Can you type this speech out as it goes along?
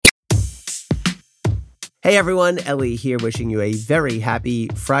Hey everyone, Elie here wishing you a very happy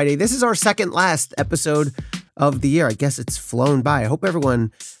Friday. This is our second last episode of the year. I guess it's flown by. I hope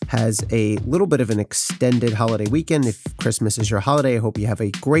everyone has a little bit of an extended holiday weekend. If Christmas is your holiday, I hope you have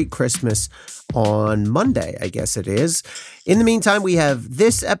a great Christmas on Monday, I guess it is. In the meantime, we have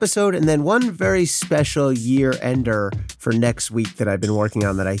this episode and then one very special year-ender for next week that I've been working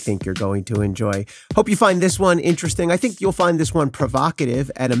on that I think you're going to enjoy. Hope you find this one interesting. I think you'll find this one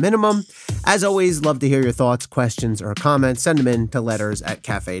provocative at a minimum. As always, love to hear your thoughts, questions, or comments. Send them in to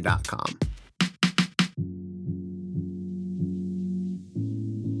letters@cafe.com.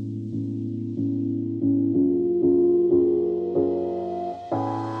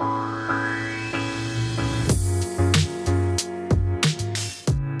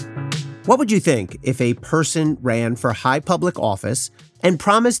 What would you think if a person ran for high public office and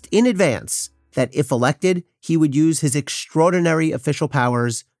promised in advance that if elected, he would use his extraordinary official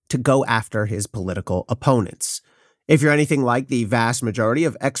powers to go after his political opponents? If you're anything like the vast majority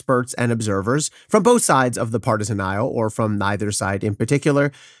of experts and observers from both sides of the partisan aisle, or from neither side in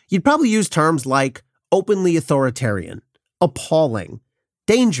particular, you'd probably use terms like openly authoritarian, appalling,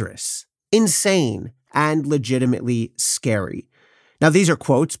 dangerous, insane, and legitimately scary. Now, these are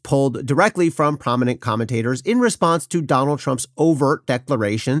quotes pulled directly from prominent commentators in response to Donald Trump's overt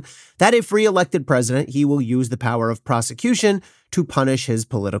declaration that if re-elected president, he will use the power of prosecution to punish his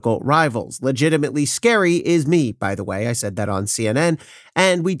political rivals. Legitimately scary is me, by the way. I said that on CNN,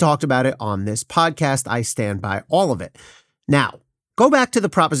 and we talked about it on this podcast. I stand by all of it. Now, go back to the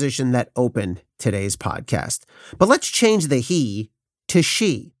proposition that opened today's podcast. But let's change the he to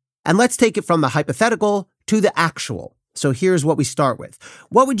she, and let's take it from the hypothetical to the actual. So here's what we start with.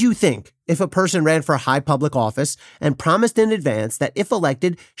 What would you think if a person ran for high public office and promised in advance that if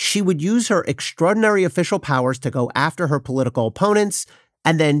elected, she would use her extraordinary official powers to go after her political opponents,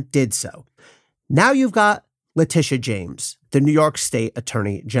 and then did so? Now you've got Letitia James, the New York State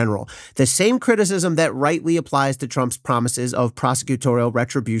Attorney General. The same criticism that rightly applies to Trump's promises of prosecutorial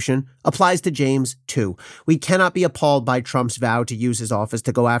retribution applies to James, too. We cannot be appalled by Trump's vow to use his office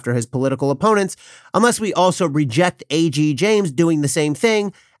to go after his political opponents unless we also reject AG James doing the same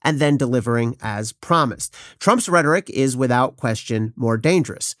thing and then delivering as promised. Trump's rhetoric is without question more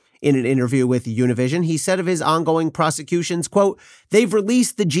dangerous. In an interview with Univision, he said of his ongoing prosecutions, quote, "They've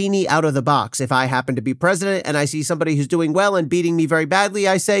released the genie out of the box. If I happen to be president and I see somebody who's doing well and beating me very badly,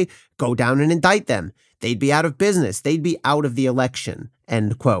 I say, go down and indict them. They'd be out of business. They'd be out of the election,"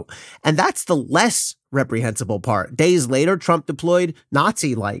 end quote. And that's the less reprehensible part. Days later, Trump deployed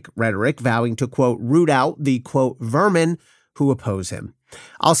Nazi-like rhetoric, vowing to, quote, root out the, quote, vermin who oppose him.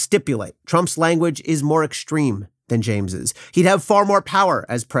 I'll stipulate, Trump's language is more extreme than James's. He'd have far more power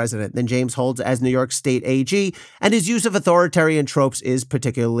as president than James holds as New York State AG, and his use of authoritarian tropes is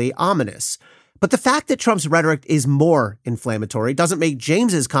particularly ominous. But the fact that Trump's rhetoric is more inflammatory doesn't make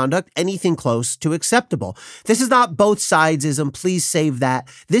James's conduct anything close to acceptable. This is not both sides-ism, please save that.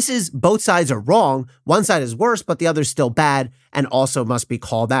 This is both sides are wrong, one side is worse, but the other's still bad, and also must be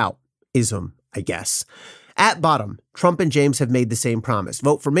called out. Ism, I guess. At bottom, Trump and James have made the same promise.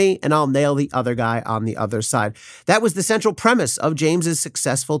 Vote for me and I'll nail the other guy on the other side. That was the central premise of James's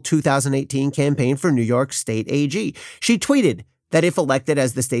successful 2018 campaign for New York State AG. She tweeted that if elected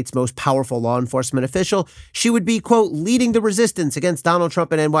as the state's most powerful law enforcement official, she would be, quote, leading the resistance against Donald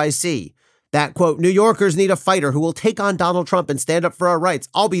Trump and NYC. That, quote, New Yorkers need a fighter who will take on Donald Trump and stand up for our rights.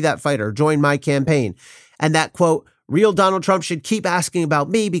 I'll be that fighter. Join my campaign. And that, quote, real Donald Trump should keep asking about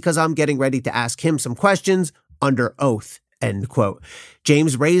me because I'm getting ready to ask him some questions under oath, end quote.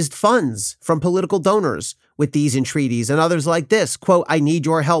 James raised funds from political donors with these entreaties and others like this, quote, I need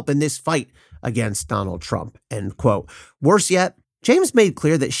your help in this fight against Donald Trump, end quote. Worse yet, James made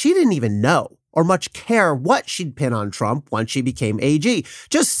clear that she didn't even know or much care what she'd pin on Trump once she became AG.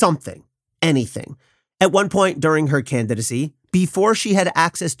 Just something, anything. At one point during her candidacy, before she had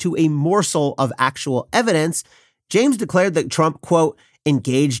access to a morsel of actual evidence, James declared that Trump, quote,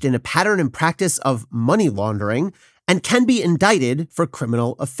 engaged in a pattern and practice of money laundering and can be indicted for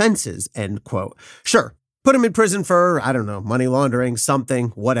criminal offenses, end quote. Sure, put him in prison for, I don't know, money laundering, something,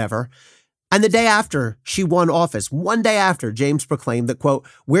 whatever. And the day after she won office, one day after, James proclaimed that, quote,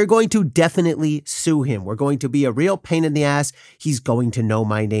 we're going to definitely sue him. We're going to be a real pain in the ass. He's going to know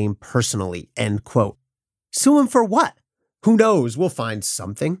my name personally, end quote. Sue him for what? Who knows? We'll find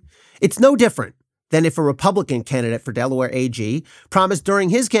something. It's no different than if a Republican candidate for Delaware AG promised during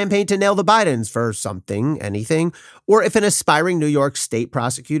his campaign to nail the Bidens for something, anything, or if an aspiring New York state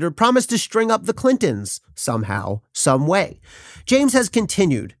prosecutor promised to string up the Clintons somehow, some way. James has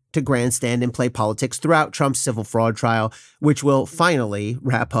continued to grandstand and play politics throughout Trump's civil fraud trial, which will finally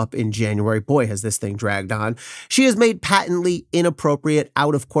wrap up in January. Boy, has this thing dragged on. She has made patently inappropriate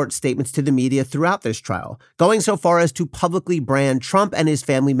out-of-court statements to the media throughout this trial, going so far as to publicly brand Trump and his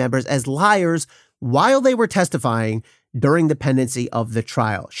family members as liars while they were testifying during the pendency of the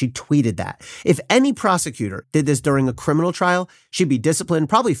trial. She tweeted that. If any prosecutor did this during a criminal trial, she'd be disciplined,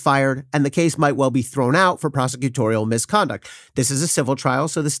 probably fired, and the case might well be thrown out for prosecutorial misconduct. This is a civil trial,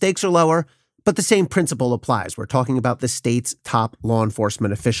 so the stakes are lower, but the same principle applies. We're talking about the state's top law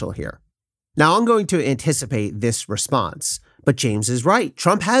enforcement official here. Now, I'm going to anticipate this response, but James is right.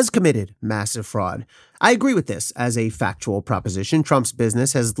 Trump has committed massive fraud. I agree with this as a factual proposition. Trump's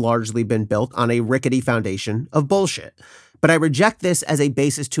business has largely been built on a rickety foundation of bullshit. But I reject this as a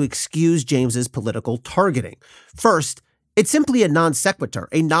basis to excuse James's political targeting. First, it's simply a non sequitur,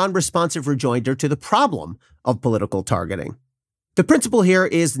 a non-responsive rejoinder to the problem of political targeting. The principle here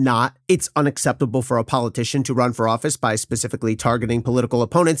is not it's unacceptable for a politician to run for office by specifically targeting political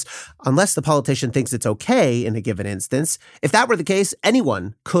opponents unless the politician thinks it's okay in a given instance. If that were the case,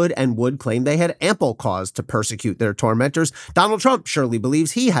 anyone could and would claim they had ample cause to persecute their tormentors. Donald Trump surely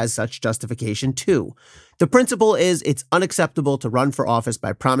believes he has such justification too. The principle is it's unacceptable to run for office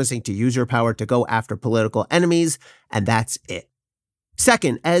by promising to use your power to go after political enemies, and that's it.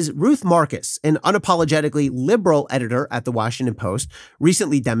 Second, as Ruth Marcus, an unapologetically liberal editor at The Washington Post,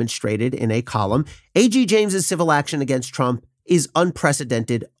 recently demonstrated in a column, A.G. James's civil action against Trump is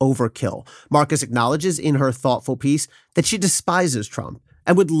unprecedented overkill. Marcus acknowledges in her thoughtful piece that she despises Trump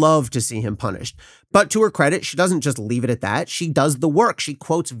and would love to see him punished. But to her credit, she doesn't just leave it at that. She does the work. She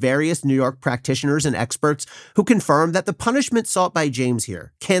quotes various New York practitioners and experts who confirm that the punishment sought by James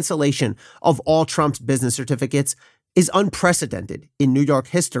here, cancellation of all Trump's business certificates, is unprecedented in New York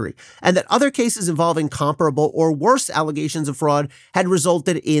history, and that other cases involving comparable or worse allegations of fraud had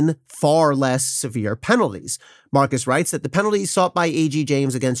resulted in far less severe penalties. Marcus writes that the penalties sought by A.G.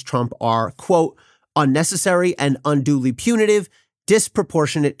 James against Trump are, quote, unnecessary and unduly punitive,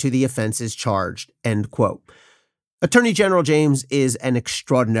 disproportionate to the offenses charged, end quote. Attorney General James is an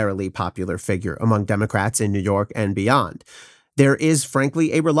extraordinarily popular figure among Democrats in New York and beyond. There is,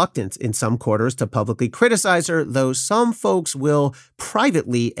 frankly, a reluctance in some quarters to publicly criticize her, though some folks will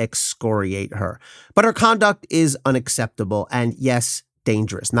privately excoriate her. But her conduct is unacceptable and, yes,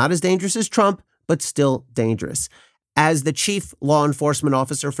 dangerous. Not as dangerous as Trump, but still dangerous. As the chief law enforcement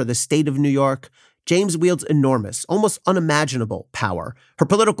officer for the state of New York, James wields enormous, almost unimaginable power. Her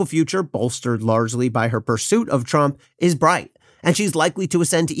political future, bolstered largely by her pursuit of Trump, is bright. And she's likely to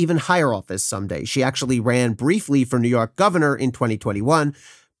ascend to even higher office someday. She actually ran briefly for New York governor in 2021,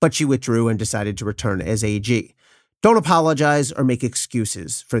 but she withdrew and decided to return as AG. Don't apologize or make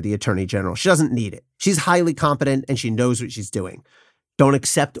excuses for the attorney general. She doesn't need it. She's highly competent and she knows what she's doing. Don't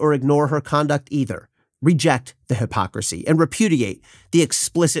accept or ignore her conduct either. Reject the hypocrisy and repudiate the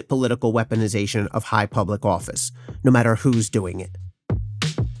explicit political weaponization of high public office, no matter who's doing it.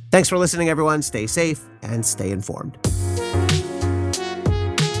 Thanks for listening, everyone. Stay safe and stay informed.